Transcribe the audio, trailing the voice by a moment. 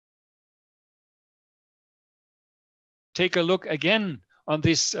take a look again on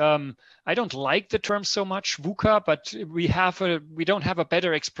this. I don't like the term so much, VUCA, but we don't have a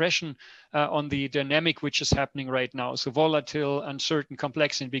better expression on the dynamic which is happening right now. So volatile, uncertain,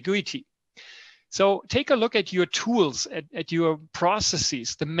 complex, ambiguity. So take a look at your tools, at your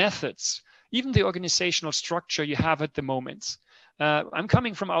processes, the methods, even the organizational structure you have at the moment. I'm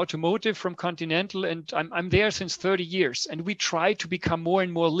coming from automotive, from Continental, and I'm there since 30 years. And we try to become more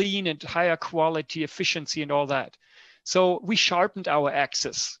and more lean and higher quality, efficiency, and all that. So we sharpened our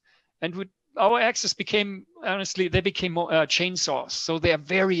axes, and our axes became, honestly, they became more chainsaws. So they are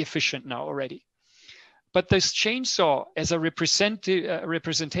very efficient now already. But this chainsaw, as a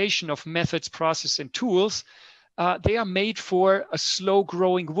representation of methods, process, and tools, they are made for a slow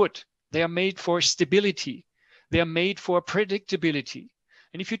growing wood. They are made for stability. They are made for predictability.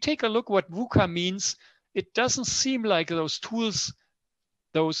 And if you take a look what VUCA means, it doesn't seem like those tools,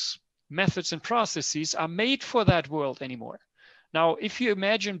 those methods and processes are made for that world anymore. Now, if you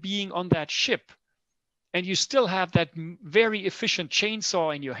imagine being on that ship and you still have that very efficient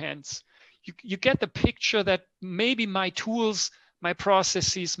chainsaw in your hands, you get the picture that maybe my tools, my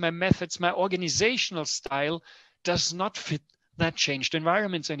processes, my methods, my organizational style does not fit that changed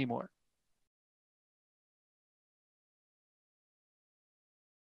environments anymore.